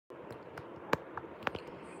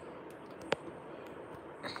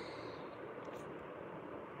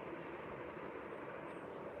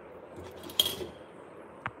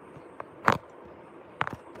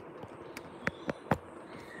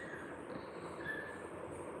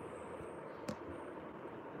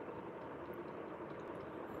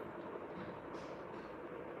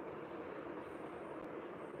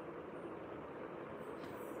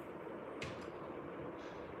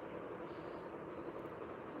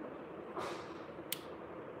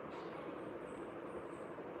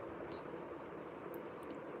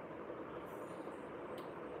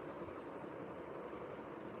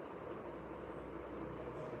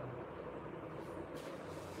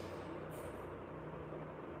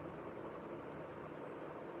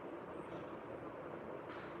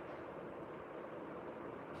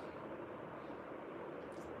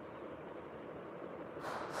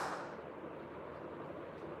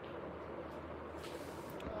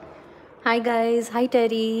Hi guys, hi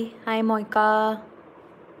Terry, hi Moika,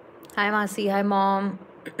 hi Masi, hi Mom.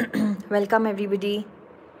 Welcome everybody.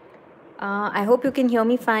 I hope you can hear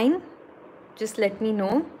me fine. Just let me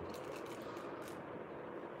know.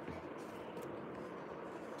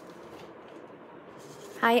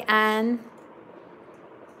 Hi Anne.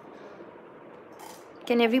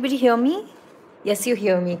 Can everybody hear me? Yes, you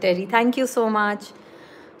hear me, Terry. Thank you so much.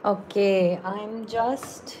 Okay, I'm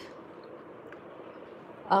just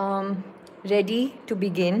ready to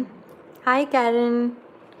begin. Hi Karen.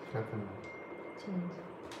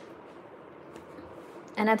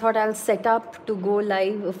 And I thought I'll set up to go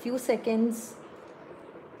live a few seconds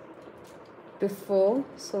before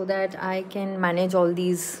so that I can manage all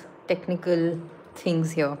these technical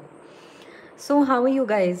things here. So how are you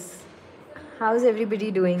guys? How's everybody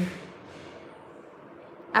doing?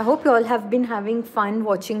 I hope you all have been having fun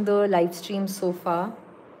watching the live stream so far.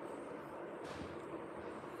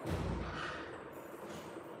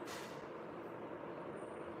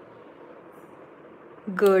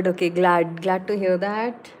 Good, okay, glad to hear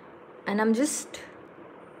that. And I'm just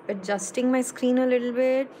adjusting my screen a little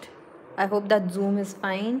bit. I hope that zoom is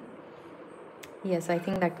fine. Yes, I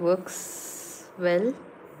think that works well.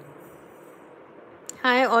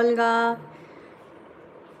 Hi Olga.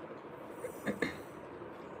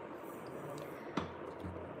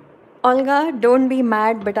 Olga, don't be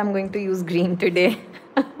mad, but I'm going to use green today.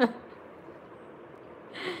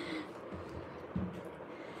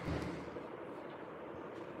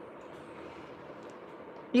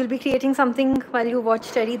 You'll be creating something while you watch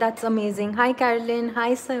Terry. That's amazing. Hi, Carolyn.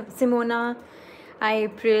 Hi, Simona. Hi,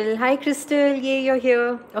 April. Hi, Crystal. Yay, you're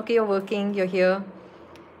here. Okay, you're working. You're here.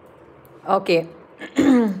 Okay,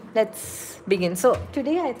 let's begin. So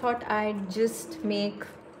today I thought I'd just make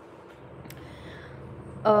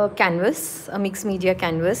a canvas, a mixed media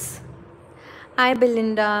canvas. Hi,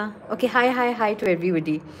 Belinda. Okay, hi to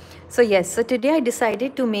everybody. So yes, so today I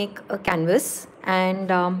decided to make a canvas, and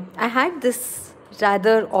I had this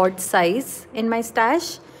rather odd size in my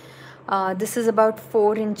stash. This is about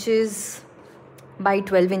 4 inches by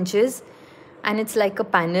 12 inches, and it's like a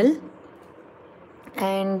panel.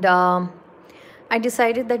 And I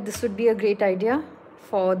decided that this would be a great idea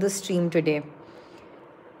for the stream today.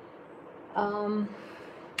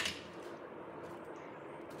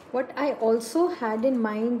 What I also had in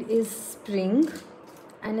mind is spring,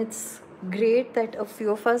 and it's great that a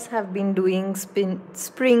few of us have been doing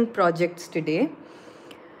spring projects today.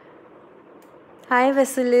 Hi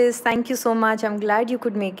Vasilis, thank you so much. I'm glad you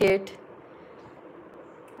could make it.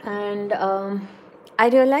 And I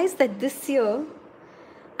realized that this year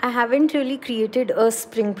I haven't really created a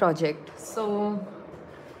spring project. So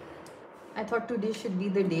I thought today should be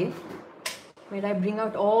the day where I bring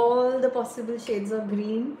out all the possible shades of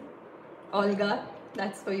green. Olga,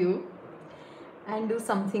 that's for you. And do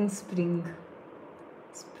something spring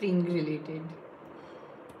related.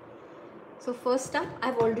 So first up,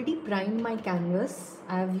 I've already primed my canvas.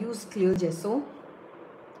 I've used clear gesso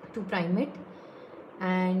to prime it,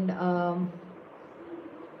 and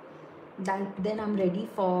then I'm ready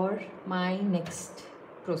for my next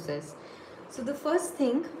process. So the first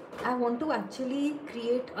thing, I want to actually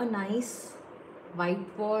create a nice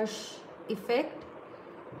whitewash effect,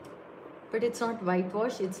 but it's not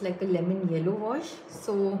whitewash, it's like a lemon yellow wash.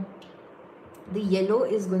 So the yellow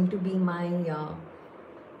is going to be my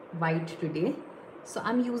white today. So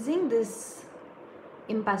I'm using this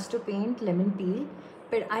Impasto paint, lemon peel,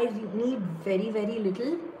 but I need very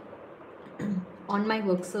little on my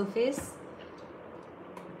work surface,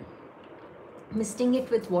 misting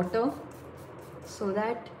it with water so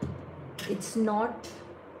that it's not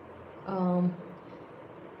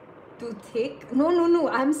too thick. No,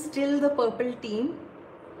 I'm still the purple team.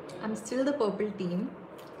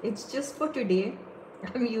 It's just for today.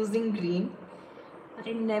 I'm using green.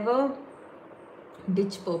 I never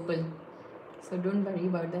ditch purple, so don't worry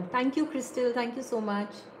about that. Thank you, Crystal. Thank you so much.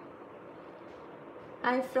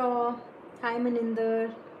 Hi, Fro. Hi,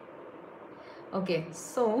 Maninder. Okay,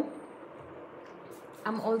 so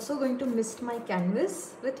I'm also going to mist my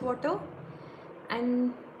canvas with water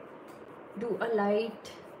and do a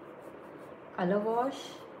light color wash.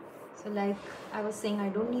 So like I was saying, I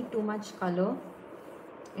don't need too much color.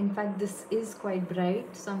 In fact, this is quite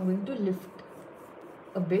bright, so I'm going to lift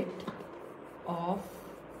a bit of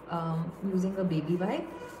using a baby wipe.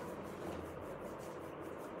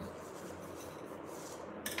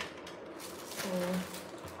 So,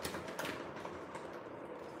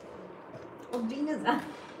 oh, green is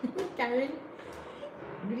Karen,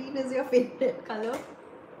 green is your favorite color.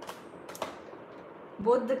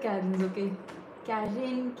 Both the Karens, okay.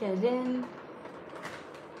 Karen.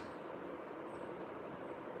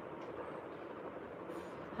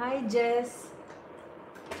 Hi Jess.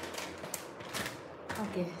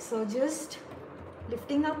 Okay, so just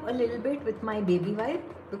lifting up a little bit with my baby wipe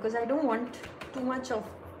because I don't want too much of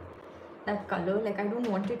that color. Like I don't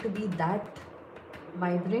want it to be that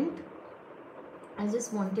vibrant. I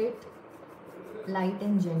just want it light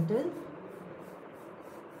and gentle.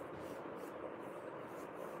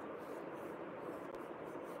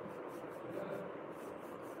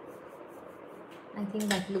 I think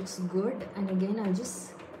that looks good, and again I'll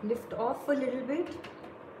just lift off a little bit,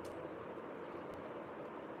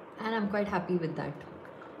 and I'm quite happy with that.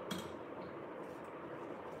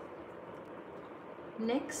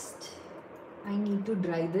 Next, I need to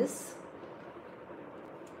dry this.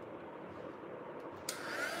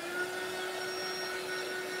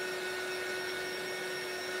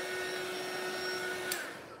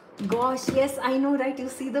 Gosh, yes, I know, right? You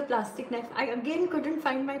see the plastic knife. I again couldn't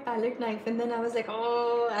find my palette knife, and then I was like,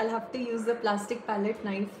 oh, I'll have to use the plastic palette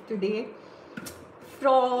knife today.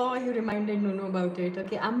 Fro, you reminded Nuno about it.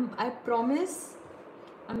 Okay, I promise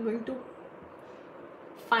I'm going to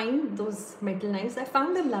find those metal knives. I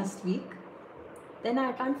found them last week. Then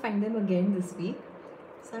I can't find them again this week.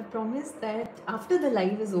 So I promise that after the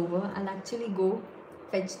live is over, I'll actually go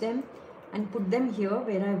fetch them and put them here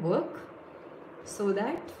where I work, so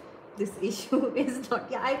that this issue is not,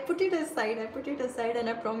 yeah, I put it aside, and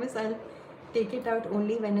I promise I'll take it out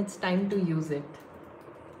only when it's time to use it.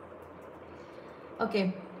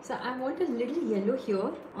 Okay, so I want a little yellow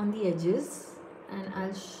here on the edges, and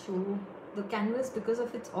I'll show the canvas. Because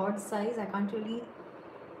of its odd size, I can't really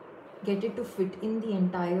get it to fit in the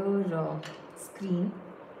entire screen.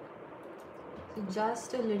 So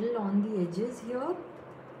just a little on the edges here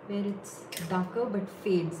where it's darker but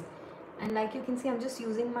fades. And like you can see, I'm just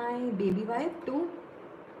using my baby wipe to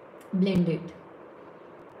blend it.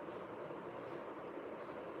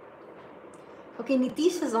 Okay,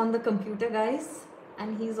 Nitish is on the computer, guys.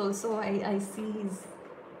 And he's also, I see he's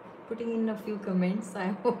putting in a few comments. I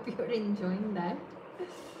hope you're enjoying that.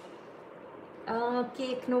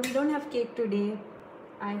 Cake. No, we don't have cake today.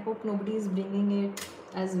 I hope nobody is bringing it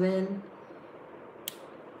as well.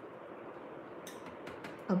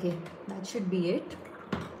 Okay, that should be it.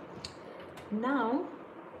 Now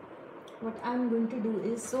what I'm going to do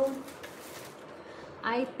is, so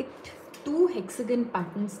I picked 2 hexagon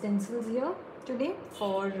pattern stencils here today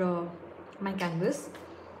for my canvas.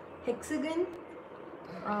 Hexagon,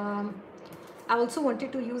 I also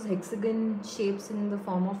wanted to use hexagon shapes in the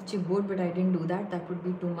form of chipboard, but I didn't do that. That would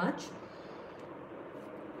be too much.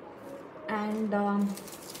 And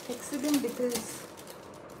hexagon because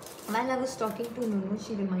while I was talking to Nunu,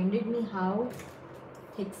 she reminded me how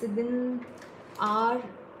hexagon are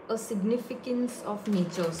a significance of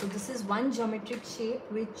nature. So this is one geometric shape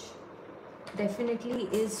which definitely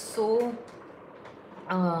is so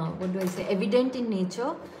evident in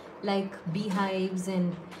nature, like beehives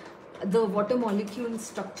and the water molecule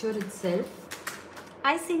structure itself.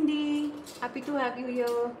 Hi Cindy, happy to have you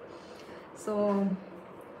here. So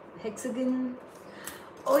hexagon.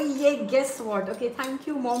 Oh yeah, guess what? Okay, thank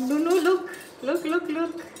you mom. Nunu, look.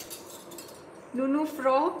 Nunu,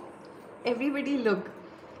 Fro, everybody look.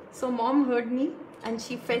 So mom heard me and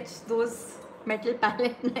she fetched those metal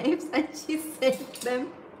palette knives and she sent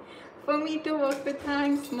them for me to work with.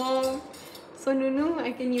 Thanks mom. So Nunu,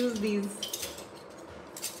 I can use these.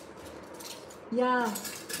 Yeah,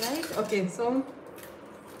 right? Okay, so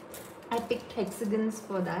I picked hexagons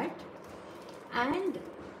for that. And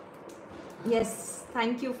yes,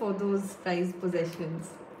 thank you for those prized possessions.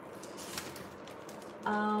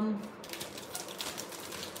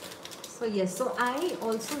 So yes, so I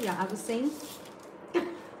also, yeah, I was saying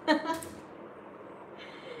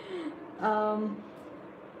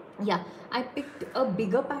yeah, I picked a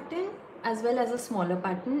bigger pattern as well as a smaller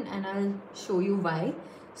pattern, and I'll show you why.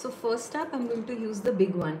 So first up, I'm going to use the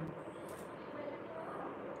big one.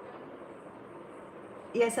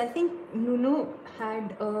 Yes, I think Nunu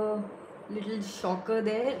had a little shocker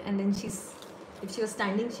there, and then if she was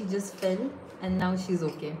standing, she just fell, and now she's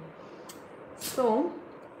okay. So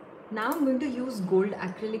now I'm going to use gold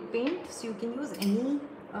acrylic paint. So you can use any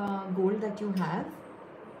gold that you have.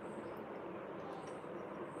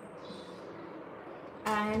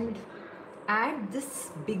 And add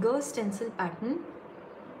this bigger stencil pattern.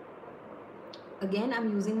 Again, I'm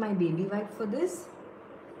using my baby wipe for this.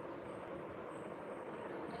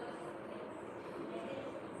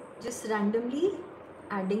 Just randomly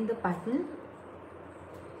adding the pattern,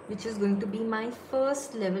 which is going to be my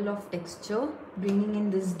first level of texture, bringing in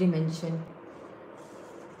this dimension.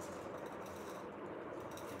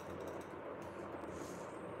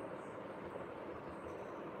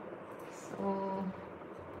 So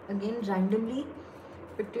again randomly,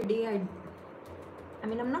 but today I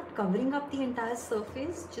mean I'm not covering up the entire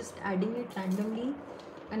surface, just adding it randomly,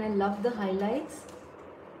 and I love the highlights.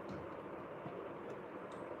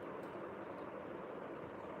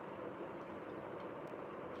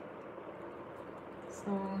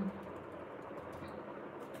 So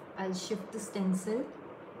I'll shift the stencil,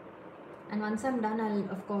 and once I'm done I'll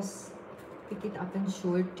of course pick it up and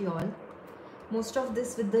show it to you all. Most of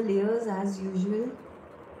this with the layers as usual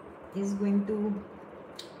is going to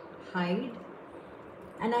hide,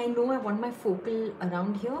 and I know I want my focal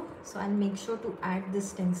around here, so I'll make sure to add the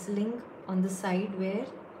stenciling on the side where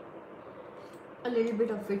a little bit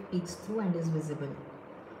of it peeks through and is visible.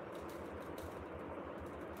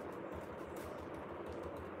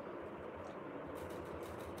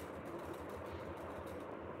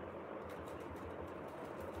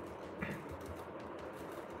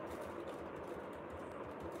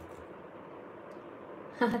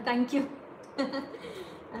 Thank you.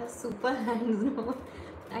 I have super hands now.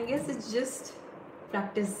 I guess it's just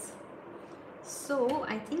practice. So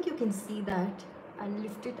I think you can see that. I'll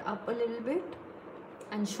lift it up a little bit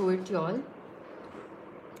and show it to you all.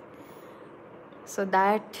 So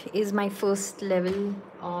that is my first level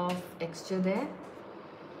of texture there.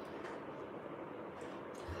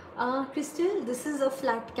 Crystal, this is a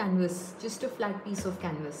flat canvas, just a flat piece of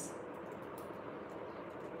canvas.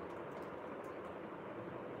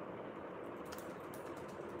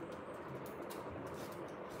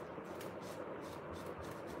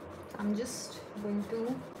 I'm just going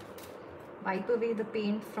to wipe away the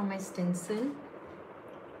paint from my stencil.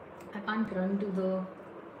 I can't run to the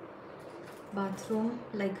bathroom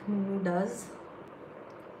like Mumu does.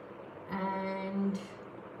 And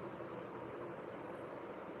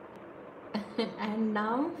and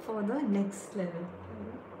now for the next level.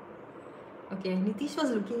 Okay, Nitish was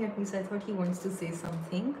looking at me, so I thought he wants to say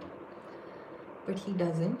something, but he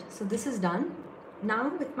doesn't. So this is done.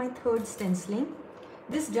 Now with my third stenciling,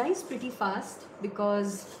 this dries pretty fast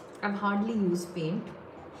because I've hardly used paint,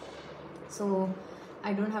 so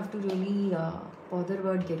I don't have to really bother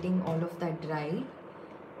about getting all of that dry.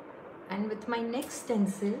 And with my next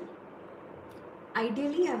stencil,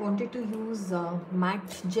 ideally I wanted to use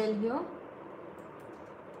matte gel here.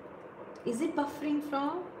 Is it buffering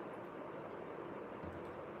from?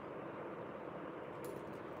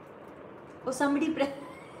 Oh,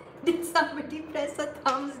 did somebody press a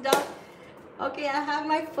thumbs down? Okay, I have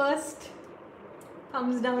my first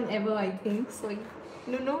thumbs down ever, I think. So,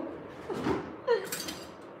 no.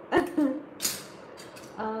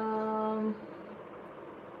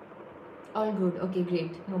 All good. Okay,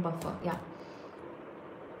 great. No buffer. Yeah.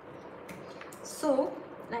 So,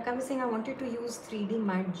 like I was saying, I wanted to use 3D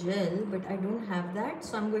matte gel, but I don't have that.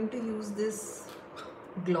 So, I'm going to use this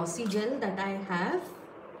glossy gel that I have.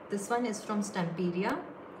 This one is from Stamperia.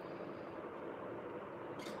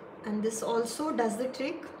 And this also does the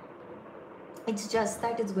trick. It's just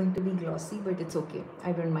that it's going to be glossy, but it's okay.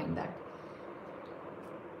 I don't mind that.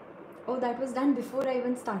 Oh, that was done before I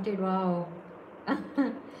even started. Wow.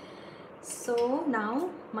 So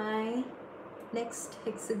now my next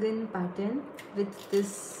hexagon pattern with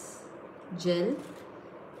this gel.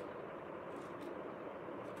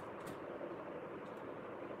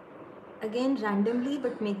 Again, randomly,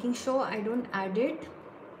 but making sure I don't add it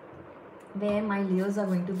where my layers are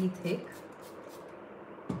going to be thick.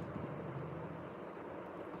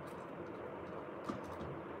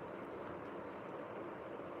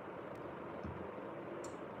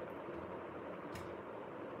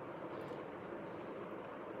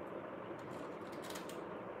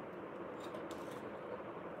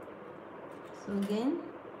 So again,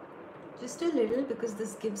 just a little, because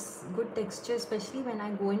this gives good texture, especially when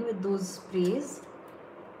I go in with those sprays.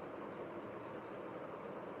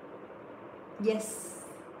 Yes.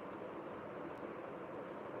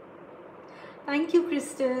 Thank you,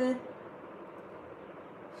 Crystal.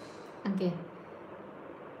 Okay.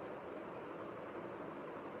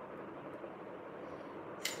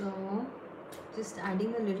 So, just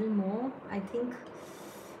adding a little more. I think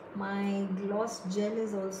my gloss gel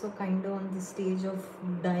is also kind of on the stage of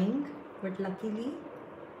dying, but luckily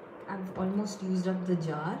I've almost used up the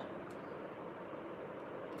jar.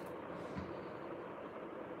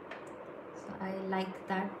 So I like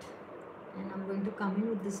that, and I'm going to come in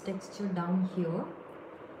with this texture down here.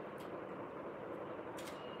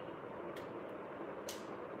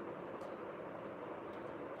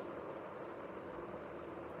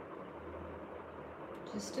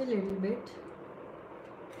 Just a little bit.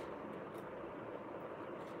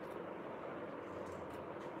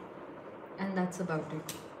 And that's about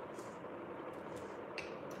it.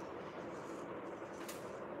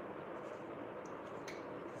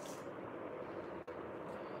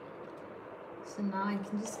 So now I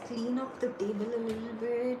can just clean up the table a little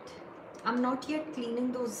bit. I'm not yet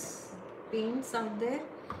cleaning those paints out there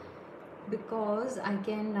because I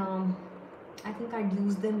can I think I'd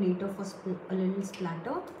use them later for a little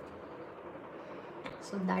splatter.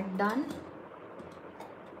 So that done.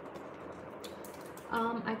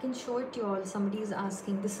 I can show it to you all. Somebody is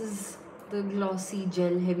asking. This is the glossy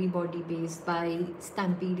gel heavy body base by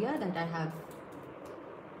Stamperia that I have.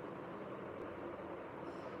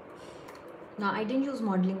 Now I didn't use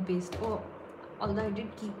modeling paste, although I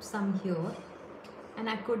did keep some here, and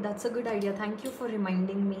I could. That's a good idea. Thank you for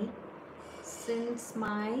reminding me. Since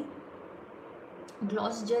my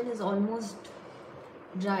gloss gel is almost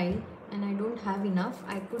dry and I don't have enough,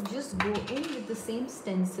 I could just go in with the same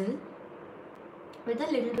stencil with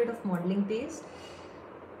a little bit of modeling paste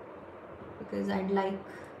because I'd like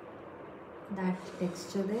that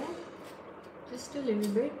texture there, just a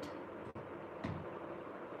little bit.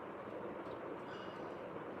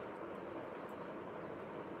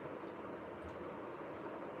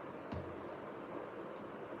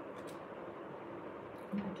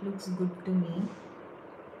 That looks good to me.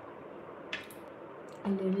 A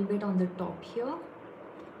little bit on the top here.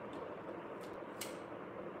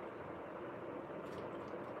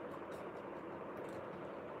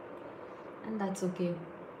 And that's okay.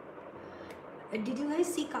 Did you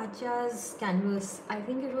guys see Katya's canvas? I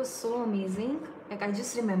think it was so amazing. Like, I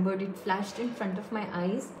just remembered, it flashed in front of my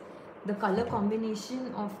eyes. The color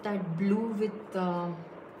combination of that blue with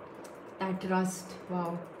that rust.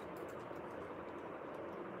 Wow.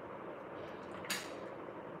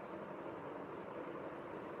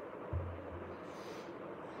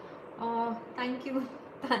 Oh, thank you,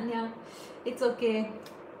 Tanya. It's okay.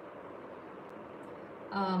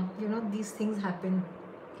 You know, these things happen.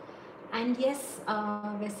 And yes,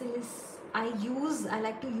 Vasilis, I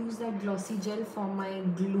like to use that glossy gel for my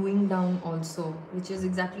gluing down also, which is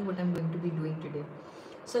exactly what I'm going to be doing today.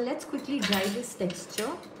 So let's quickly dry this texture.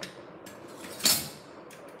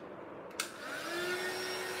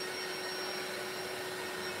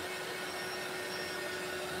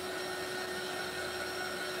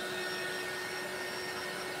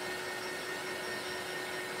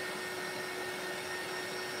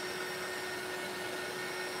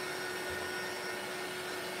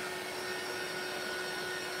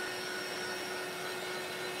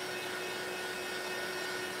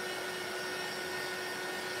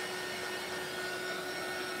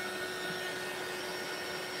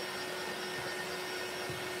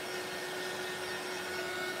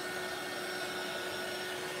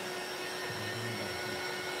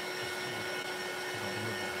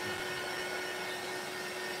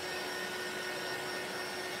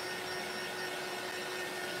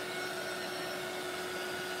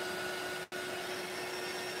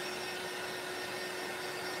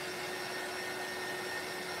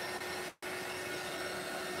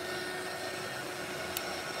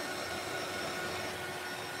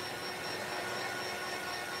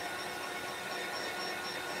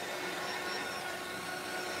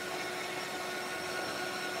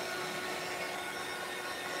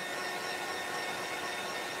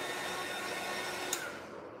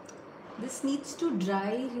 This needs to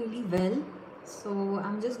dry really well, so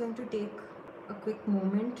I'm just going to take a quick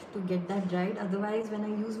moment to get that dried. Otherwise, when I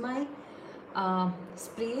use my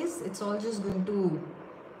sprays, it's all just going to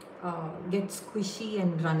get squishy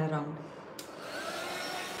and run around.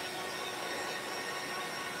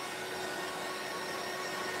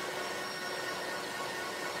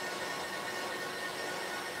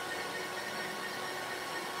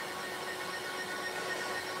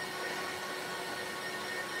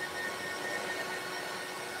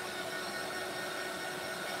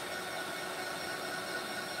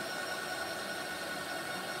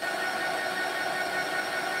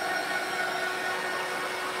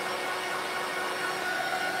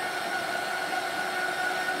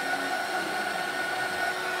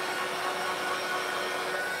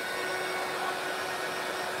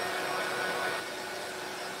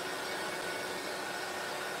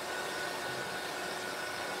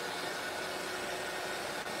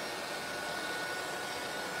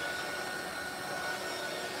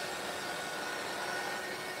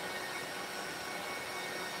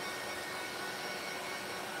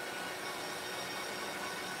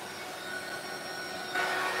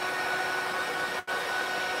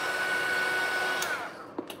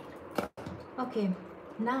 Okay,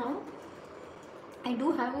 now I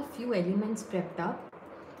do have a few elements prepped up.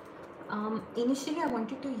 Initially I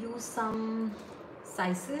wanted to use some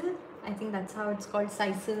sisal. I think that's how it's called,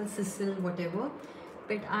 sisal, whatever.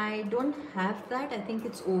 But I don't have that. I think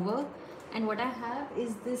it's over. And what I have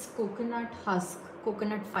is this coconut husk.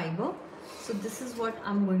 coconut fiber. So this is what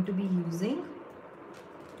I'm going to be using.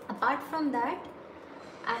 Apart from that,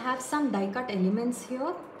 I have some die cut elements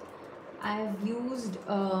here. I have used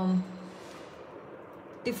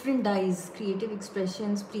different dies, Creative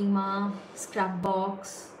Expressions, Prima,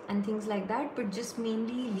 Scrapbox and things like that, but just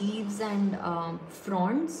mainly leaves and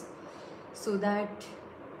fronds, so that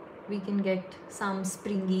we can get some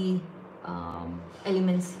springy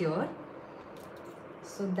elements here.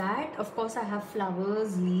 So that, of course, I have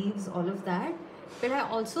flowers, leaves, all of that, but I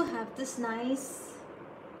also have this nice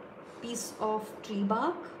piece of tree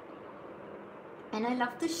bark and I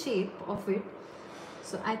love the shape of it,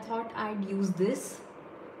 so I thought I'd use this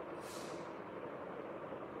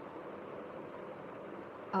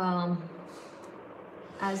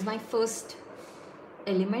as my first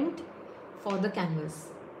element for the canvas.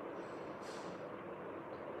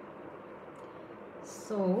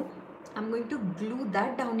 So I'm going to glue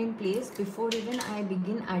that down in place before even I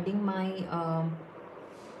begin adding my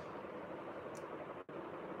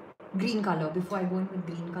green color, before I go in with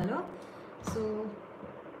green color. So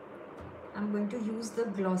I'm going to use the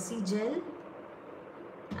glossy gel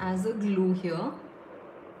as a glue here.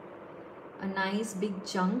 A nice big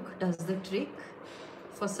chunk does the trick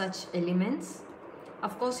for such elements.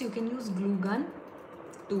 Of course, you can use glue gun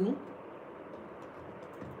too,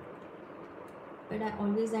 but I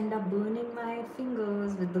always end up burning my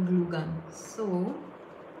fingers with the glue gun. So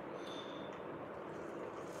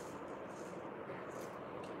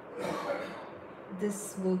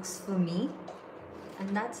this works for me,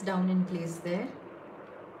 and that's down in place there.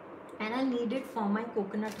 And I'll need it for my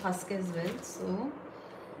coconut husk as well. So,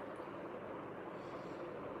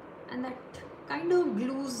 and that kind of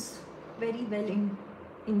glues very well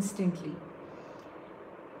instantly.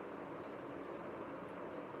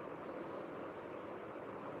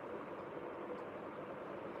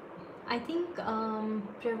 I think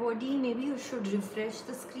Prevody, maybe you should refresh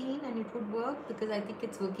the screen and it would work, because I think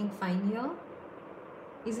it's working fine here.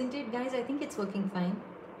 Isn't it, guys? I think it's working fine.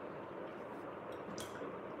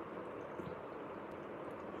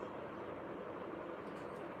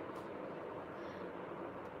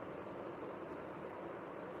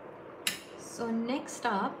 So next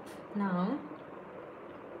up now,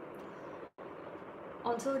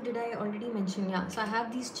 also did I already mention, yeah, so I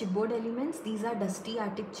have these chipboard elements. These are dusty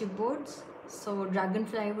attic chipboards. So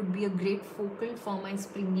Dragonfly would be a great focal for my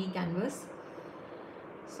springy canvas.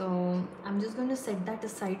 So I'm just going to set that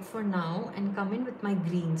aside for now and come in with my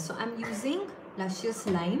green. So I'm using Luscious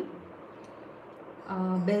Lime,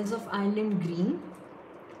 Bells of Ireland Green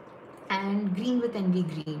and Green with Envy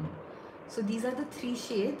Green. So these are the three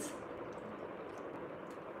shades.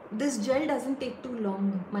 This gel doesn't take too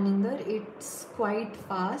long, Maninder. It's quite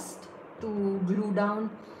fast to glue down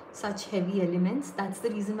such heavy elements. That's the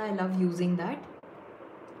reason why I love using that.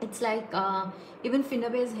 It's like even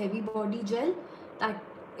Finnabair's heavy body gel, that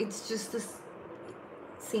it's just the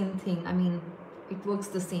same thing. I mean, it works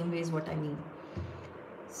the same way is what I mean.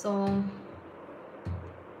 So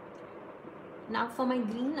now for my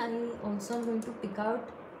green, I also am going to pick out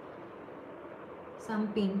some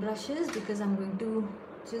paint brushes, because I'm going to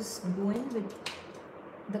just go in with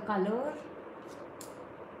the color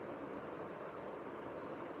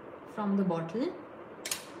from the bottle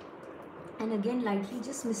and again lightly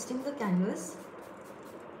just misting the canvas.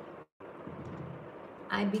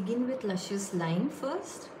 I begin with Luscious Lime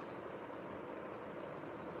first.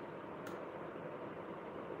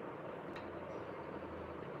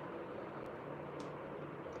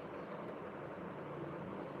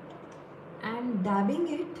 And dabbing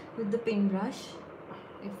it with the paintbrush,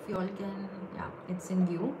 if you all can, yeah, it's in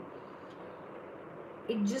view.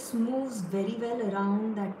 It just moves very well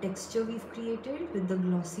around that texture we've created with the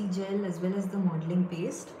glossy gel as well as the modeling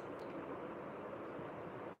paste.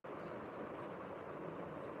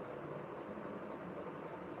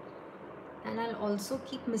 And I'll also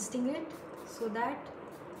keep misting it so that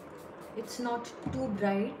it's not too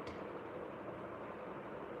bright.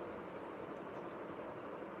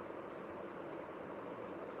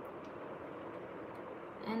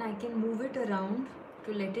 And I can move it around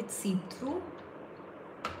to let it seep through.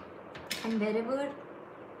 And wherever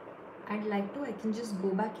I'd like to, I can just go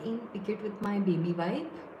back in, pick it with my baby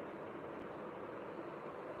wipe.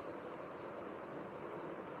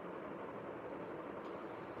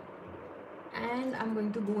 And I'm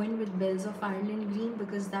going to go in with Bells of Ireland Green,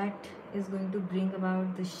 because that is going to bring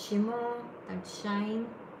about the shimmer, that shine.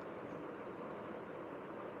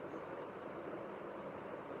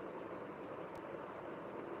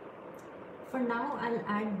 For now, I'll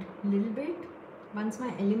add a little bit. Once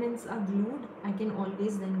my elements are glued, I can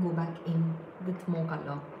always then go back in with more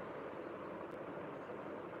color.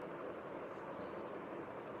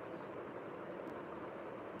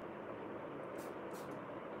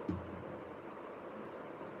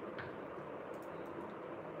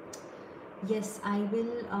 Yes, I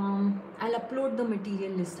will. I'll upload the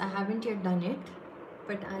material list. I haven't yet done it,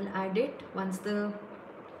 but I'll add it once the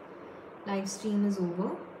live stream is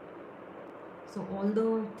over. So all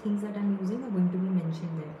the things that I'm using are going to be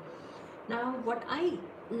mentioned there. Now, what I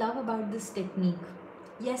love about this technique,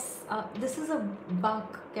 yes, this is a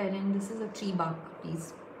bark, Karen. This is a tree bark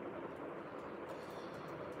piece.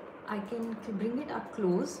 I can bring it up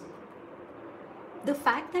close. The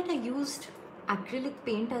fact that I used acrylic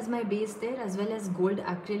paint as my base there, as well as gold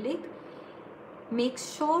acrylic,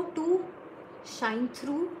 makes sure to shine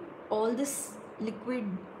through all this liquid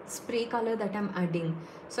spray color that I'm adding.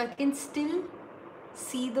 So I can still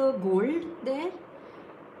see the gold there,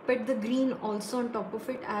 but the green also on top of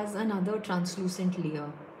it as another translucent layer.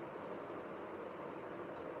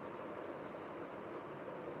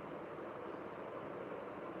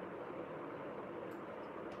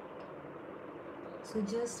 So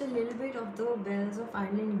just a little bit of the bells of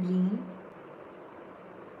Ireland green,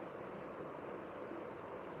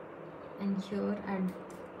 and here add,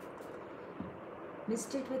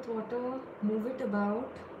 mist it with water, move it about,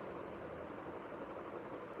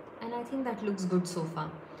 and I think that looks good so far.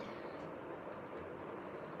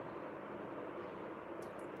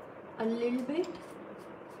 A little bit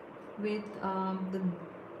with the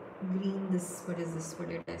green, this, what is this, what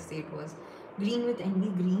did I say it was? Green with envy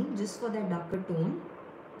green, just for that darker tone.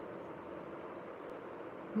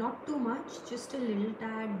 Not too much, just a little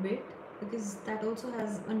tad bit, because that also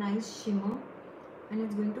has a nice shimmer and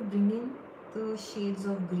it's going to bring in the shades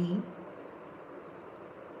of green.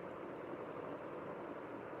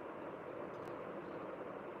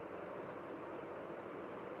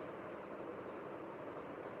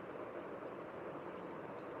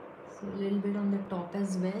 So a little bit on the top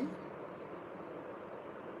as well.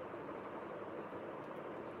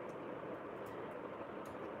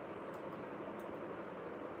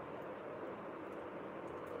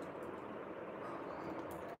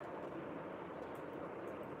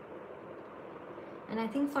 And I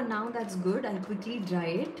think for now that's good. I'll quickly dry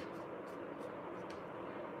it.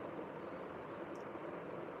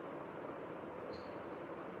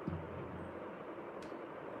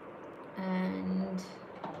 And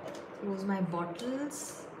close my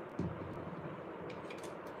bottles.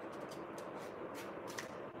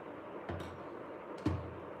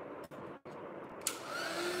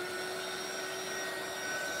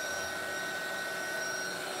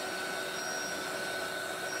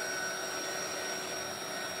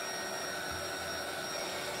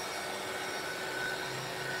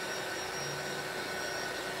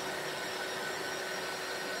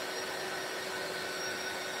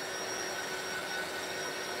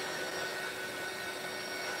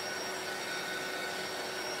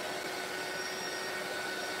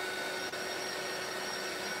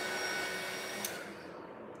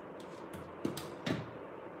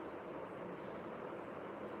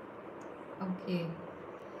 Okay.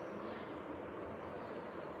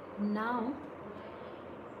 Now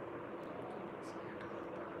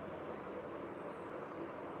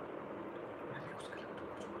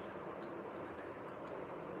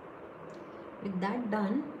with that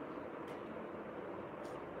done,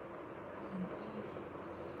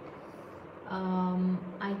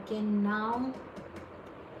 I can now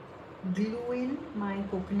glue in my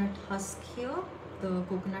coconut husk here, the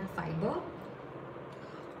coconut fiber.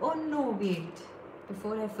 Oh no, wait,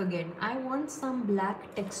 before I forget, I want some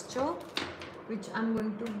black texture, which I'm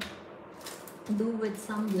going to do with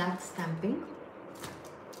some black stamping.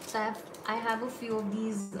 So I have a few of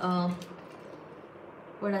these,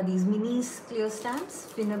 what are these, mini clear stamps,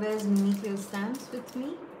 Finnabair's mini clear stamps with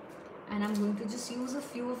me, and I'm going to just use a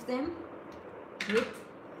few of them with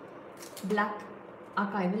black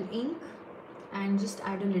archival ink and just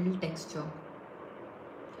add a little texture.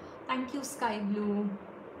 Thank you, Sky Blue.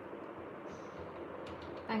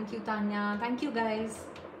 Thank you, Tanya. Thank you, guys.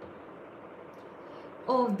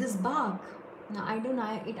 Oh, this bark. No, I don't know.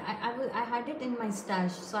 I had it in my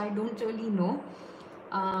stash, so I don't really know.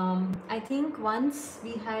 I think once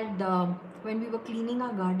we had, when we were cleaning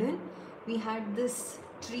our garden, we had this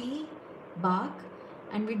tree bark,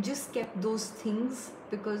 and we just kept those things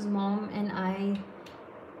because Mom and I,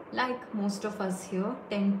 like most of us here,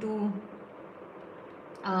 tend to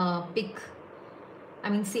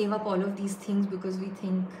save up all of these things because we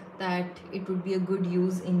think that it would be a good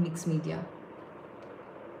use in mixed media.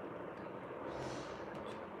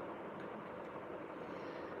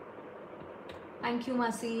 Thank you,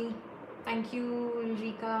 Masi. Thank you,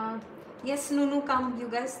 Ulrika. Yes, Nunu, come. You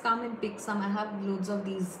guys come and pick some. I have loads of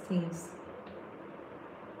these things.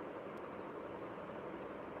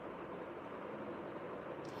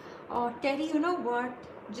 Oh, Terry, you know what?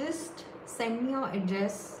 just send me your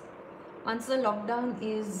address. Once the lockdown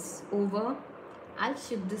is over, I'll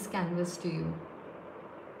ship this canvas to you.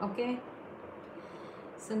 Okay?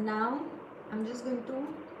 So now I'm just going to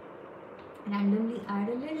randomly add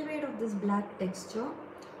a little bit of this black texture.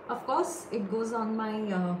 Of course, it goes on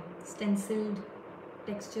my stenciled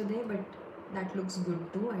texture there, but that looks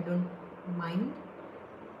good too. I don't mind.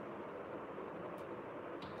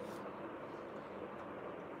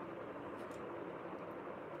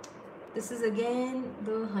 This is again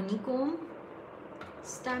the honeycomb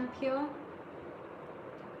stamp here.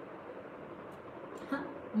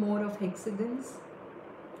 More of hexagons,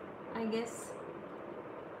 I guess.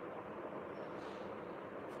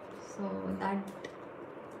 So that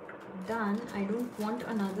done. I don't want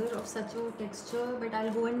another of such a texture, but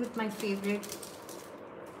I'll go in with my favorite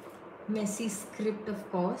messy script,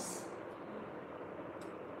 of course.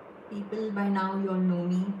 People, by now you all know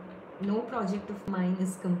me. No project of mine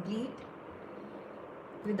is complete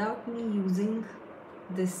without me using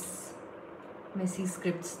this messy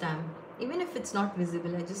script stamp. Even if it's not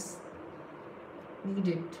visible, I just need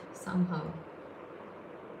it somehow.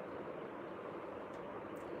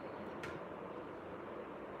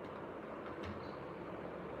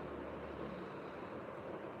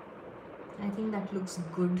 I think that looks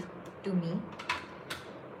good to me.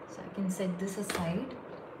 So I can set this aside.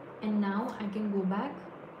 And now I can go back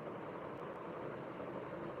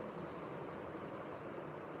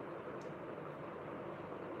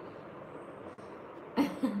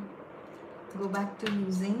to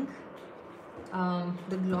using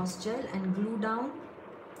the gloss gel and glue down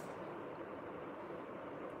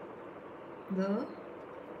the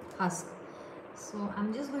husk. So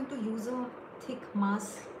I'm just going to use a thick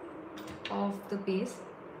mask of the paste.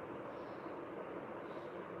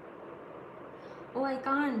 Oh, I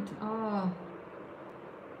can't. Oh,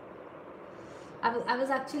 I was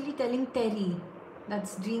actually telling Terry,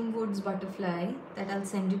 that's Dreamwood's butterfly, that I'll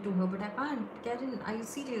send it to her, but I can't. Karen, are you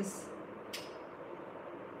serious?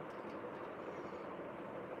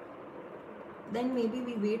 Then maybe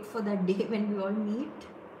we wait for that day when we all meet.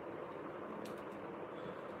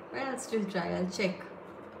 But I'll still try, I'll check.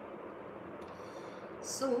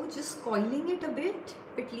 So just coiling it a bit,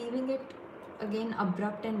 but leaving it again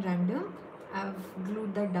abrupt and random. I've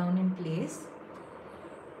glued that down in place.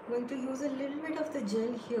 I'm going to use a little bit of the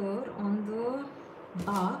gel here on the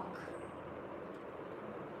bark,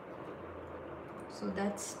 so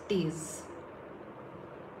that stays.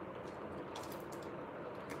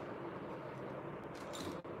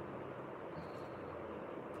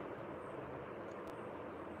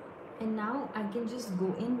 And now I can just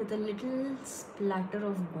go in with a little splatter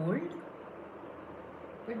of gold,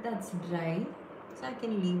 but that's dry, so I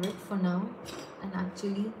can leave it for now and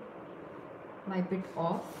actually wipe it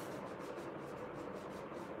off.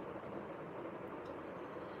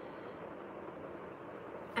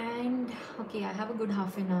 And okay, I have a good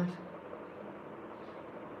half an hour.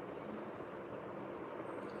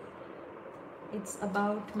 It's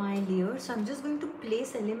about my layer, so I'm just going to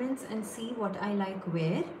place elements and see what I like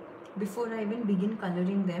where before I even begin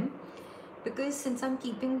coloring them, because since I'm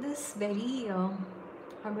keeping this very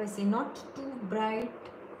how do I say, not too bright,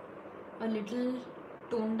 a little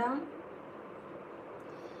toned down,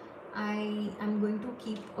 I am going to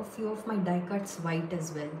keep a few of my die cuts white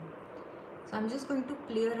as well. So I'm just going to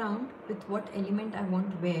play around with what element I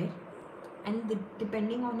want where, and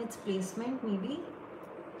depending on its placement, maybe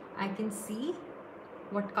I can see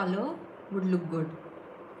what color would look good.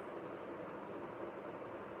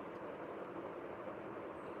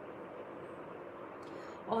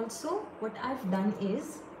 Also, what I've done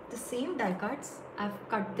is the same die cuts, I've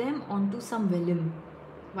cut them onto some vellum,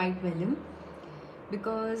 white vellum,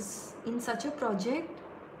 because in such a project,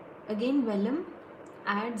 again, vellum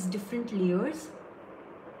adds different layers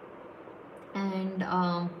and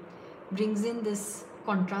brings in this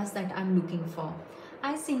contrast that I'm looking for.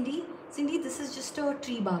 Hi Cindy. Cindy, this is just a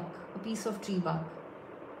tree bark, a piece of tree bark.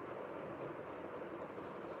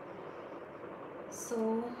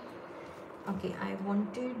 So okay, I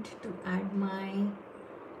wanted to add my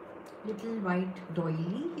little white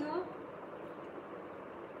doily here.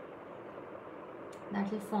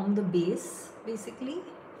 That will form the base basically,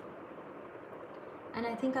 and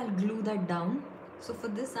I think I'll glue that down. So for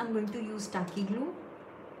this I'm going to use tacky glue.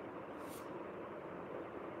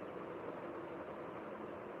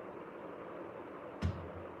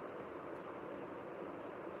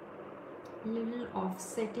 Little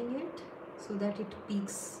offsetting it so that it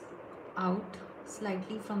peeks out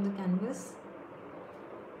slightly from the canvas.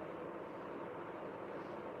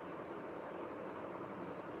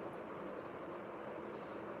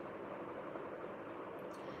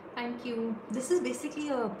 Thank you. This is basically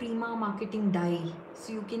a Prima marketing die,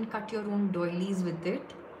 so you can cut your own doilies with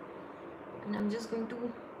it. And I'm just going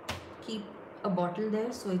to keep a bottle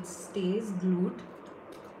there so it stays glued.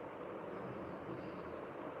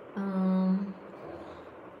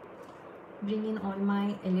 Bring in all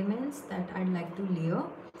my elements that I'd like to layer.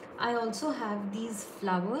 I also have these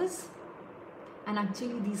flowers, and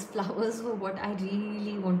actually these flowers were what I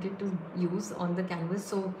really wanted to use on the canvas.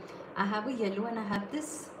 So I have a yellow and I have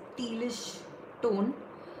this tealish tone,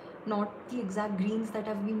 not the exact greens that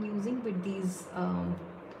I've been using, but these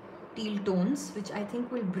teal tones, which I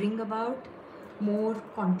think will bring about more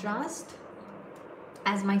contrast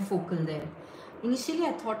as my focal there. Initially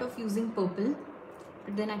I thought of using purple,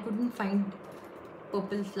 but then I couldn't find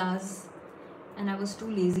purple flowers and I was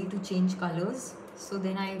too lazy to change colors, so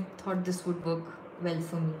then I thought this would work well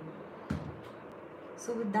for me.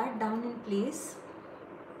 So with that down in place,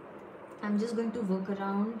 I'm just going to work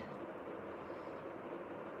around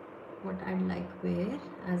what I'd like where,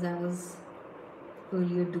 as I was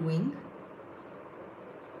earlier doing.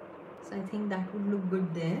 So I think that would look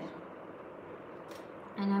good there.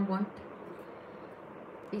 And I want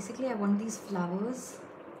these flowers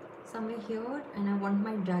somewhere here, and I want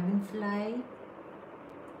my dragonfly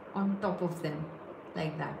on top of them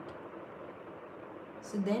like that.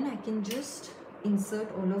 So then I can just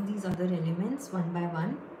insert all of these other elements one by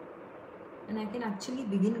one, and I can actually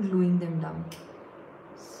begin gluing them down.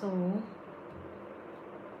 So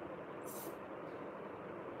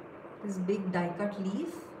this big die cut leaf,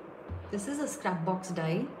 this is a scrap box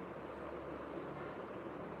die,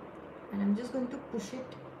 and I'm just going to push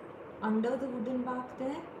it under the wooden bark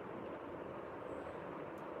there.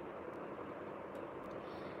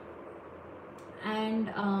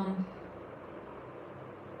 And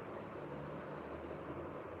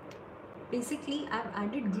basically I've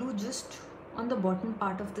added glue just on the bottom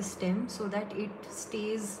part of the stem so that it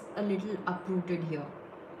stays a little uprooted here.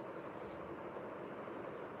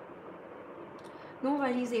 No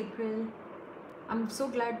worries, April. I'm so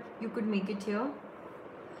glad you could make it here.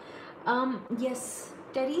 Yes,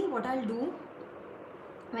 Terry, what I'll do,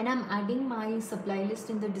 when I'm adding my supply list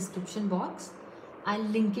in the description box, I'll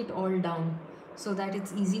link it all down so that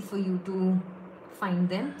it's easy for you to find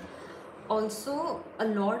them. Also, a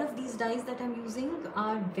lot of these dies that I'm using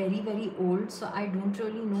are very, very old, so I don't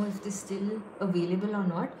really know if they're still available or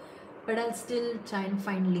not, but I'll still try and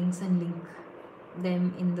find links and link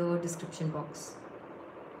them in the description box.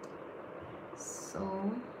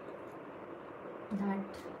 So that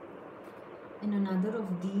and another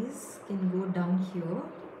of these can go down here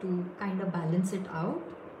to kind of balance it out.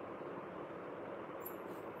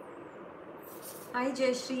 Hi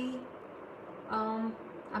Jayashree.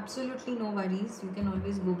 Absolutely no worries. You can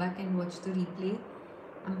always go back and watch the replay.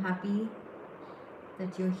 I'm happy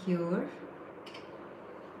that you're here.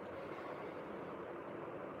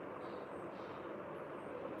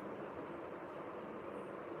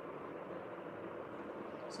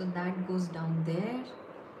 So that goes down there.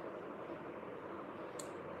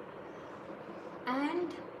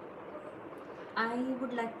 And I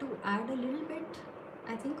would like to add a little bit,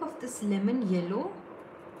 I think, of this lemon yellow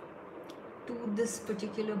to this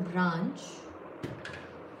particular branch,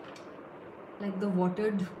 like the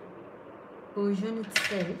watered version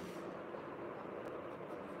itself.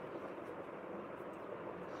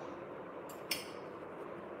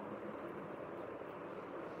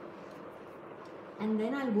 And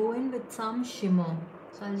then I'll go in with some shimmer.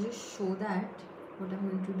 So I'll just show that what I'm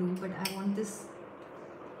going to do, but I want this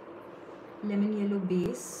lemon yellow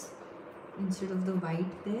base instead of the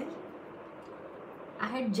white there. I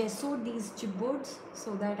had gessoed these chipboards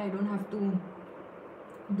so that I don't have to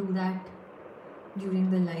do that during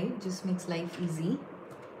the live, just makes life easy.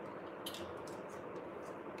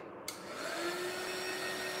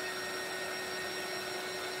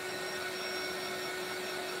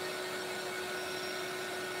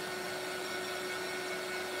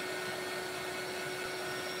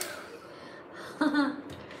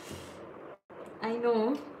 I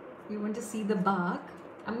know you want to see the bark.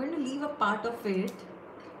 I'm going to leave a part of it,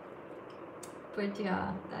 but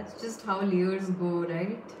yeah, that's just how layers go,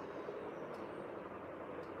 right?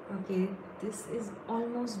 Okay, this is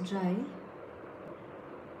almost dry,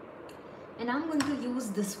 and I'm going to use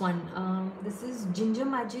this one. This is Ginger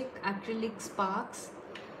Magic Acrylic Sparks,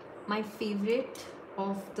 my favorite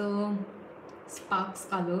of the Sparks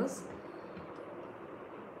colors,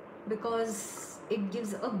 because it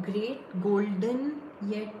gives a great golden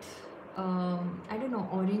yet I don't know,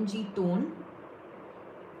 orangey tone.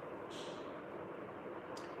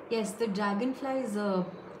 Yes, the Dragonfly is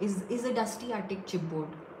a dusty attic chipboard.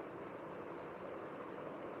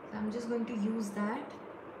 So I'm just going to use that,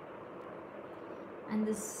 and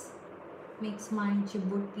this makes my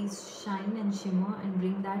chipboard piece shine and shimmer and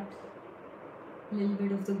bring that little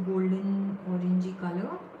bit of the golden orangey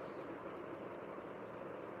color.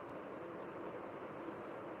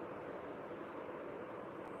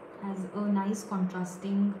 Has a nice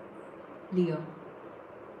contrasting layer.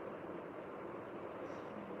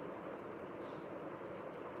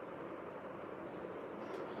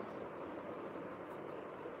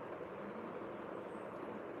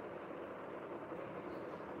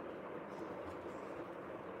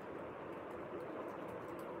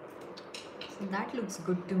 So that looks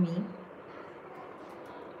good to me.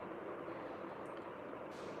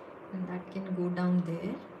 And that can go down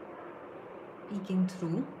there, peeking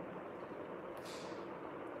through.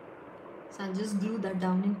 So I'll just glue that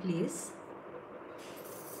down in place.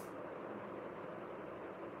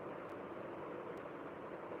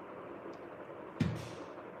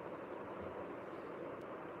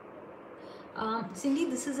 Cindy,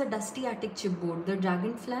 this is a dusty attic chipboard. The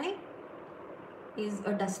Dragonfly is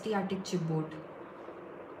a dusty attic chipboard.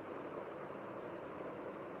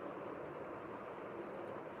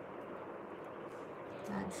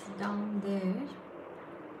 That's down there.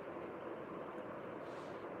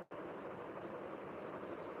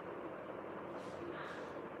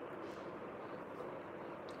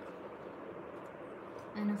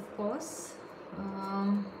 And of course,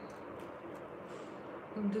 I'm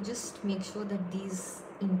going to just make sure that these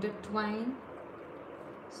intertwine,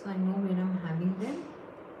 so I know where I'm having them,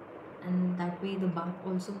 and that way the bark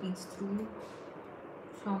also peeks through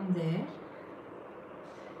from there.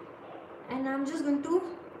 And I'm just going to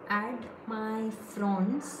add my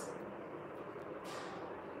fronds.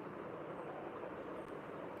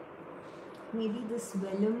 Maybe this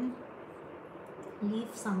vellum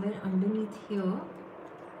leaf somewhere underneath here.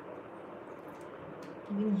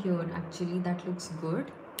 Even here actually, that looks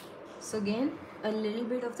good. So again, a little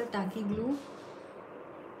bit of the tacky glue.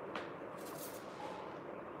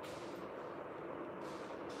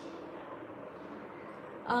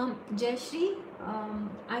 Jayashree,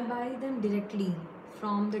 I buy them directly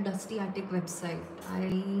from the Dusty Attic website.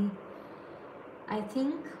 I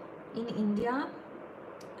think in India,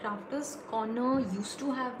 Crafters Corner used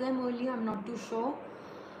to have them earlier, I'm not too sure.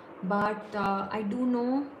 But I do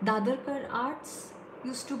know Dadarkar Arts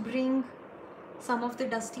used to bring some of the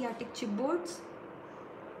Dusty Attic chipboards.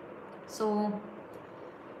 So,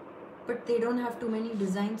 but they don't have too many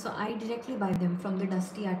designs, so I directly buy them from the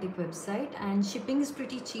Dusty Attic website, and shipping is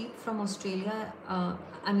pretty cheap from Australia.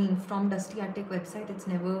 I mean, from Dusty Attic website, it's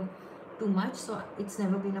never too much, so it's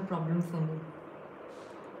never been a problem for me.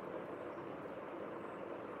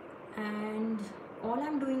 And all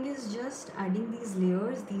I'm doing is just adding these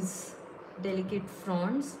layers, these delicate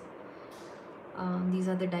fronds. These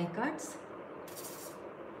are the die cuts,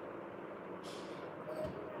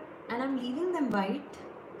 and I'm leaving them white.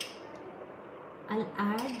 I'll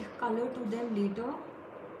add color to them later,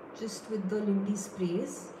 just with the Lindy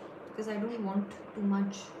sprays, because I don't want too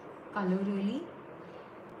much color really.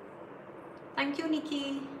 Thank you,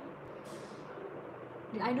 Nikki.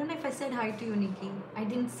 I don't know if I said hi to you, Nikki. I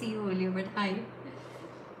didn't see you earlier, but hi.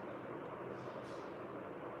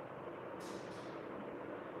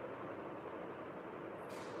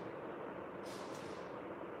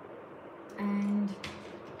 And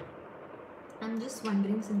I'm just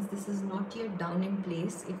wondering, since this is not yet down in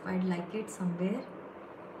place, if I'd like it somewhere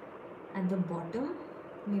at the bottom,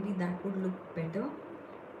 maybe that would look better.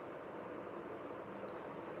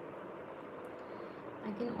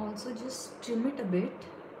 I can also just trim it a bit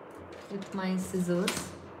with my scissors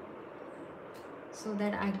so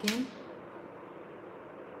that I can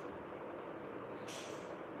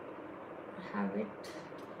have it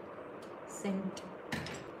sent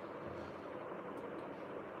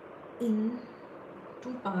in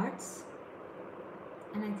two parts,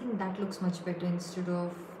 and I think that looks much better instead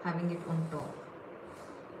of having it on top.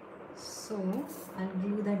 So I'll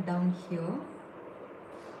glue that down here.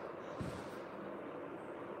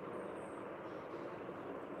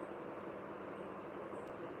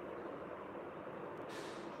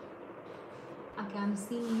 Okay, I'm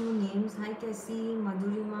seeing new names. Hi Cassie,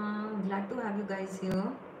 Madhurima, glad to have you guys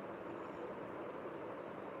here.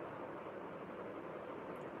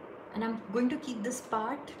 And I'm going to keep this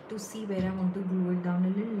part to see where I want to glue it down a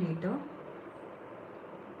little later.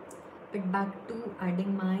 But back to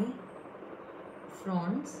adding my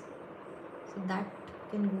fronds. So that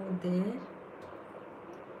can go there.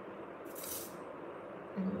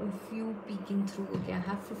 And a few peeking through. Okay, I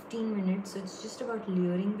have 15 minutes, so it's just about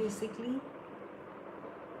layering basically.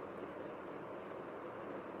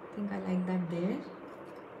 I think I like that there.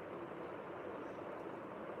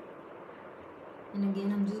 And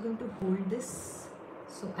again, I'm just going to hold this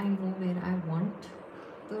so I know where I want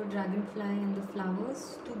the dragonfly and the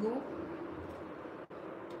flowers to go.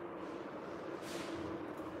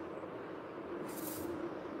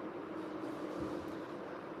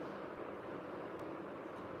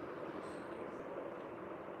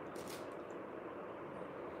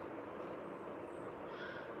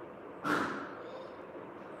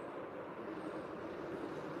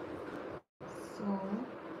 So,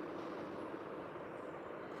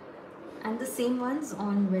 and the same ones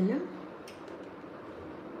on vellum.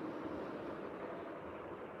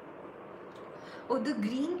 Oh, the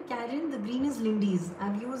green, Karen, the green is Lindy's.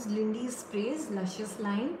 I've used Lindy's sprays, Luscious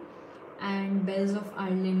line, and Bells of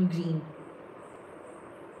Ireland green.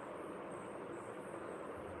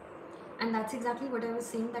 And that's exactly what I was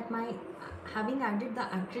saying, that my having added the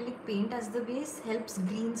acrylic paint as the base helps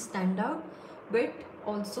green stand out, but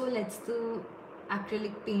also lets the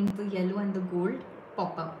acrylic paint, the yellow and the gold,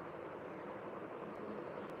 pop up.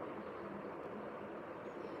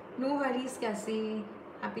 No worries, Cassie.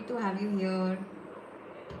 Happy to have you here.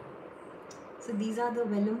 So these are the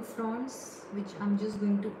vellum fronds which I'm just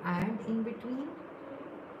going to add in between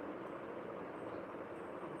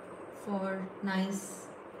for nice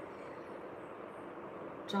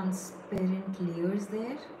transparent layers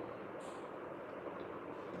there.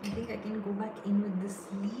 I think I can go back in with this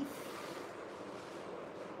leaf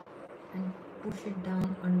and push it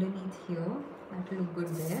down underneath here. That will look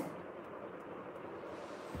good there.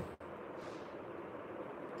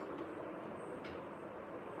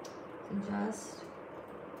 So just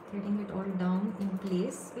getting it all down in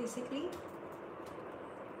place basically.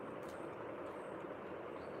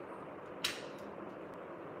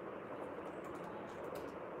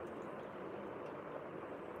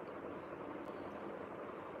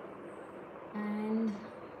 And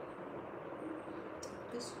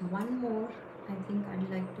just one more I think I'd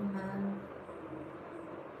like to have.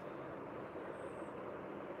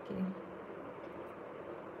 Okay,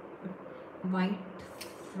 white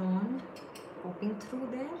frond popping through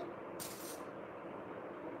there.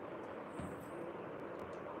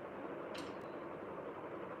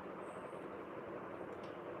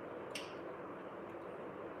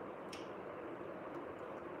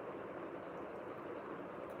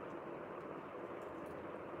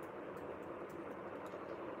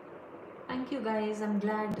 Thank you guys, I'm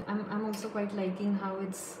glad. I'm also quite liking how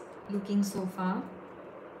it's looking so far.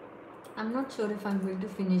 I'm not sure if I'm going to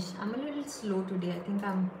finish. I'm a little slow today. I think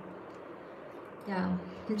yeah,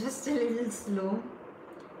 just a little slow.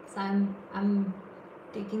 So I'm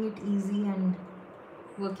taking it easy and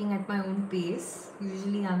working at my own pace.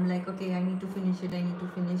 Usually I'm like, okay, I need to finish it, I need to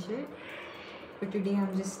finish it. But today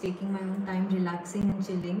I'm just taking my own time, relaxing and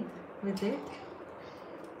chilling with it.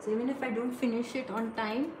 So even if I don't finish it on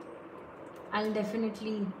time, I'll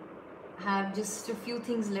definitely have just a few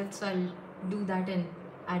things left, so I'll do that and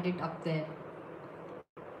add it up there.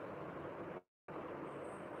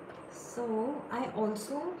 So I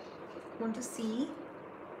also want to see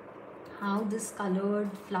how this colored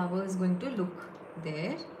flower is going to look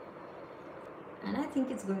there, and I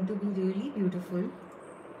think it's going to be really beautiful.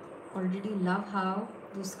 Already love how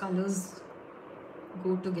those colors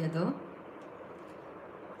go together.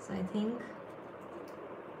 So I think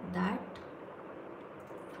that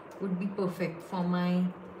would be perfect for my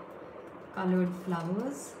colored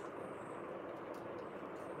flowers.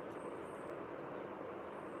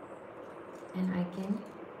 And I can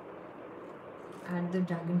add the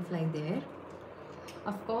dragonfly there.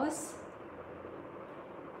 Of course,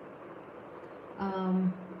 I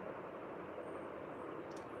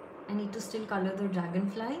need to still color the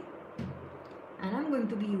dragonfly, and I'm going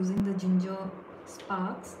to be using the ginger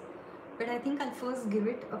sparks, but I think I'll first give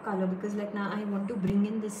it a color, because like now I want to bring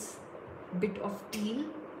in this bit of teal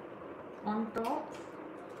on top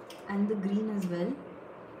and the green as well.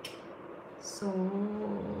 So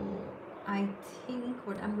I think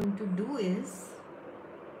what I'm going to do is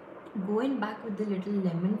go in back with the little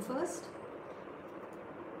lemon first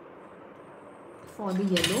for the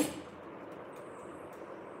yellow.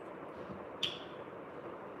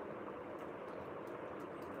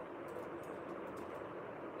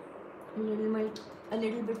 A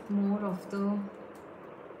little bit more of the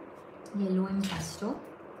yellow impasto.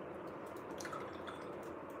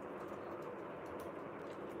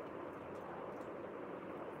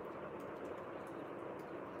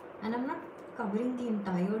 And I'm not covering the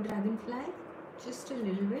entire dragonfly, just a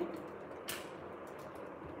little bit.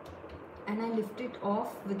 And I lift it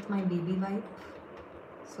off with my baby wipe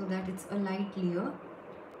so that it's a light layer.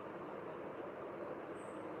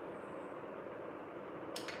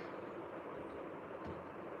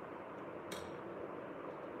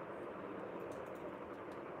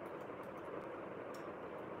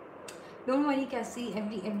 Don't worry, Cassie.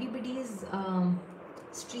 Everybody's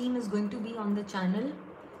stream is going to be on the channel,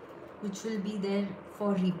 which will be there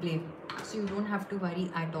for replay, so you don't have to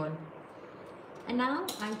worry at all. And now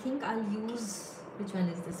I think I'll use, which one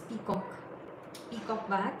is this? Peacock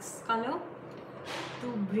wax color to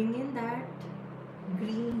bring in that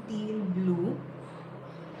green teal blue.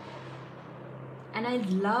 And I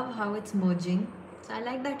love how it's merging, so I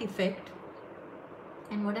like that effect.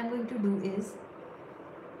 And what I'm going to do is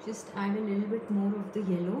just add a little bit more of the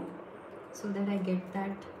yellow so that I get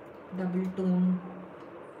that double tone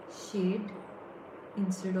shade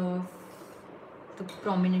instead of the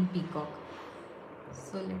prominent peacock.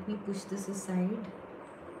 So let me push this aside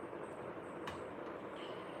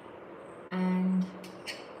and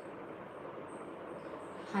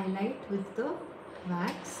highlight with the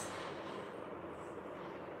wax.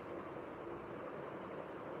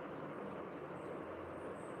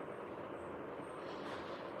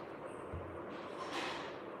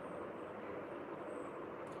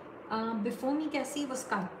 Before me, Cassie was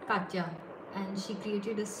Katya, and she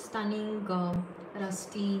created a stunning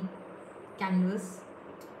rusty canvas.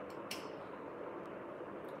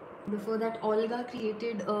 Before that, Olga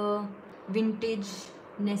created a vintage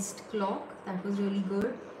nest clock that was really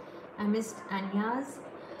good. I missed Anya's.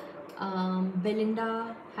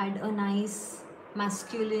 Belinda had a nice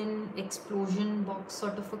masculine explosion box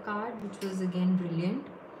sort of a card, which was again brilliant.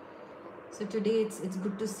 So today it's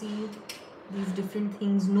good to see these different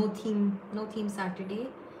things. No theme Saturday,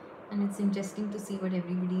 and it's interesting to see what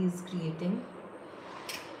everybody is creating.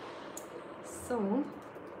 So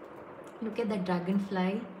look at that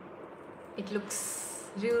dragonfly. It looks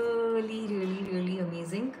really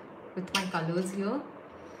amazing with my colors here.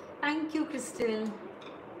 Thank you, Crystal.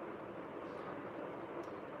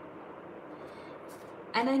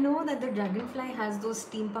 And I know that the dragonfly has those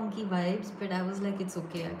steampunky vibes, but I was like, it's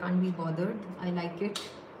okay, I can't be bothered. I like it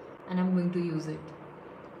and I'm going to use it.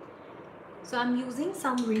 So I'm using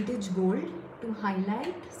some vintage gold to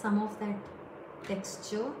highlight some of that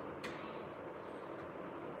texture.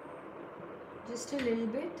 Just a little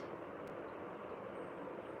bit.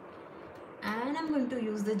 And I'm going to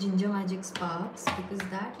use the Ginger Magic Sparks because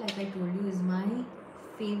that, like I told you, is my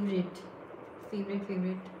favorite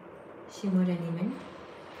shimmer element.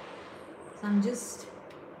 So I'm just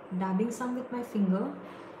dabbing some with my finger,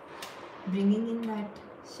 bringing in that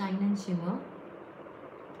shine and shimmer.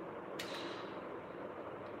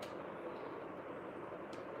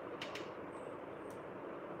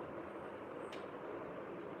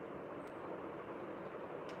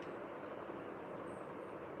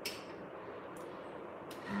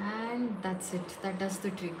 And that's it, that does the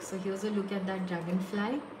trick. So here's a look at that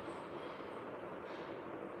dragonfly.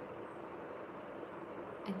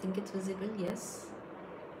 I think it's visible, yes.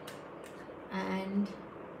 And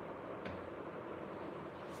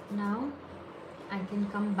now I can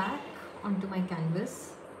come back onto my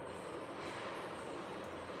canvas.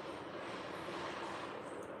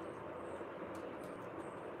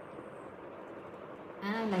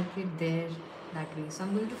 And I like it there that way. So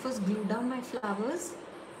I'm going to first glue down my flowers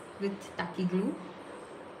with tacky glue.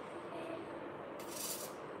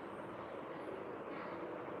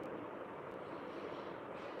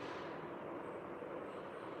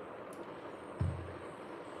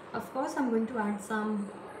 Of course, I'm going to add some,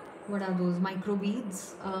 what are those, micro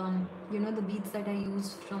beads, you know, the beads that I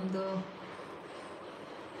use from the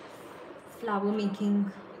flower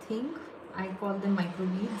making thing. I call them micro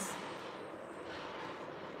beads.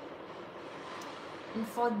 And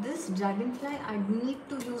for this dragonfly, I need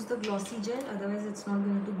to use the glossy gel, otherwise it's not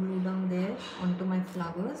going to glue down there onto my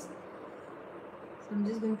flowers. So I'm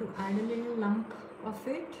just going to add a little lump of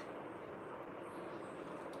it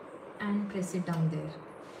and press it down there.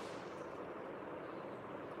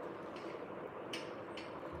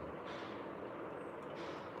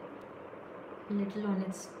 A little on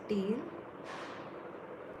its tail,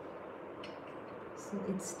 so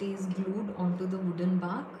it stays glued onto the wooden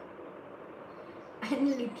bark and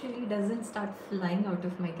literally doesn't start flying out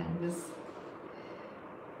of my canvas.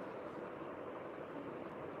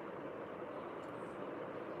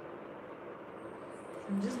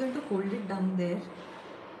 I'm just going to hold it down there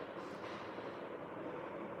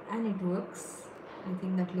and it works. I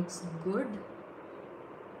think that looks good.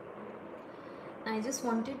 I just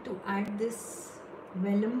wanted to add this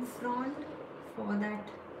vellum frond for that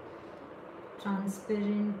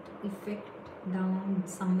transparent effect down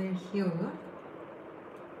somewhere here.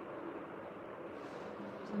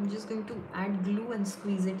 So I'm just going to add glue and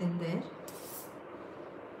squeeze it in there.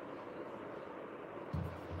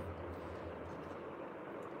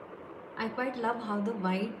 I quite love how the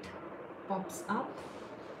white pops up.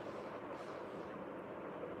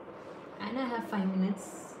 and I have 5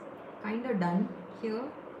 minutes kind of done here.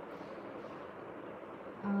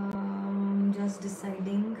 Just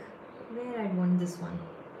deciding where I'd want this one.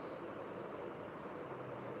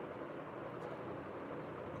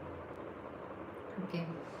 Okay,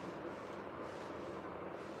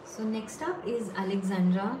 so next up is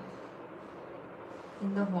Alexandra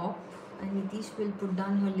in the hop, and Nitish will put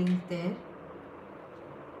down her link there.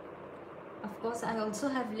 Of course, I also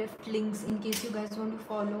have left links in case you guys want to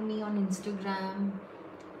follow me on Instagram,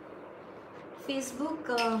 Facebook.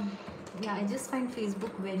 Yeah, I just find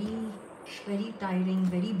Facebook very tiring,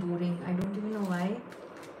 very boring. I don't even know why,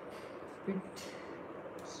 but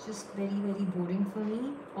it's just very boring for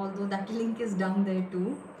me, although that link is down there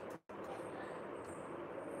too.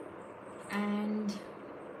 And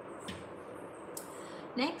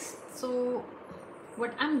next, so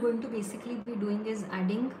what I'm going to basically be doing is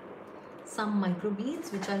adding some micro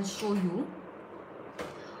beads, which I'll show you.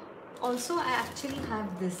 Also, I actually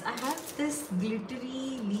have this. I have this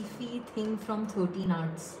glittery leafy thing from 13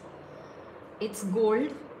 Arts. It's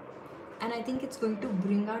gold, and I think it's going to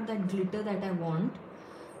bring out that glitter that I want.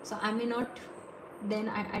 So I may not, then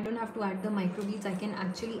I don't have to add the micro beads. I can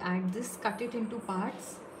actually add this, cut it into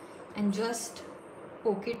parts, and just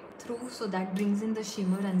poke it through, so that brings in the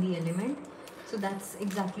shimmer and the element. So that's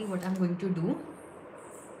exactly what I'm going to do.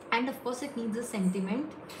 And of course it needs a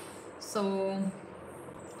sentiment, so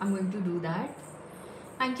I'm going to do that.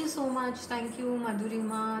 Thank you so much. Thank you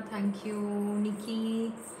Madhurima, thank you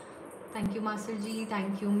Nikki, thank you Masterji,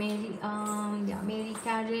 thank you Mary, Mary,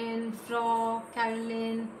 Karen, Fro,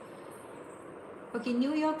 Carolyn. Okay,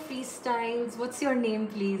 New York Freestyles, what's your name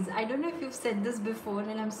please? I don't know if you've said this before,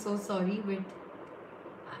 and I'm so sorry, but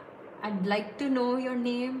I'd like to know your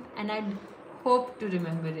name and I'd hope to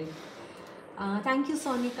remember it. Thank you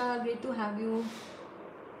Sonika, great to have you.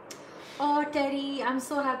 Oh Terry, I'm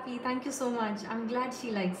so happy, thank you so much. I'm glad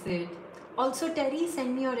she likes it. Also Terry,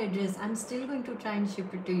 send me your address. I'm still going to try and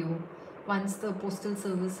ship it to you once the postal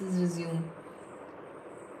services resume.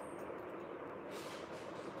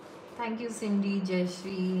 Thank you Cindy,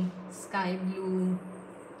 Jayashree, Sky Blue,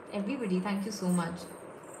 everybody, thank you so much.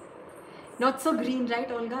 Not so green,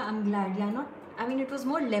 right Olga? I'm glad. Yeah, not, I mean it was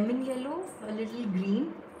more lemon yellow, a little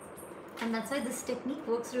green, and that's why this technique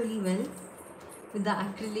works really well with the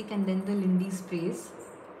acrylic and then the Lindy sprays.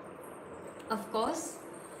 Of course,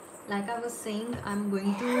 like I was saying, I'm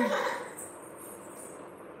going to,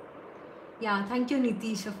 yeah, thank you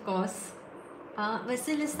Nitish, of course.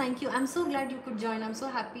 Vasilis, thank you. I'm so glad you could join. I'm so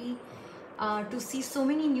happy to see so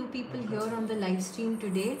many new people here on the live stream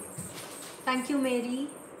today. Thank you Mary.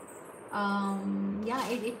 Yeah,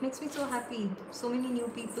 it makes me so happy. So many new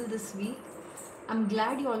people this week. I'm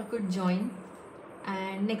glad you all could join.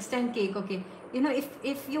 And next time cake, okay. You know,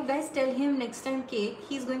 if you guys tell him next time cake,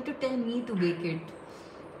 he's going to tell me to bake it.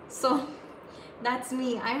 So that's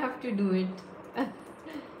me. I have to do it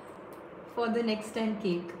for the next time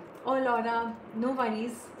cake. Oh Laura, no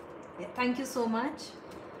worries. Thank you so much.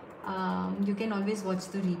 You can always watch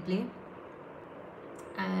the replay.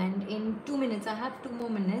 And in 2 minutes, I have 2 more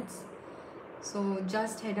minutes. So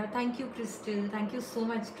just head out. Thank you Crystal. Thank you so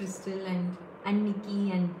much Crystal and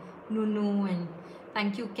Nikki and Nunu, and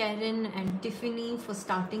thank you Karen and Tiffany for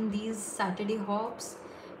starting these Saturday hops,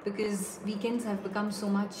 because weekends have become so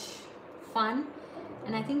much fun,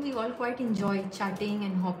 and I think we all quite enjoy chatting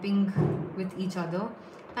and hopping with each other.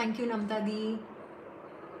 Thank you Namtadi,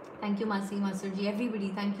 thank you Masi, Masurji, everybody,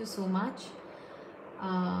 thank you so much.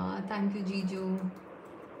 Thank you Jiju,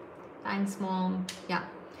 thanks Mom, yeah,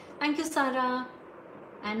 thank you Sarah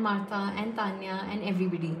and Martha and Tanya and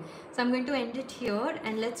everybody. So I'm going to end it here,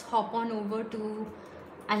 and let's hop on over to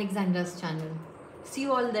Alexandra's channel. See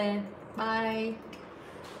you all there. Bye.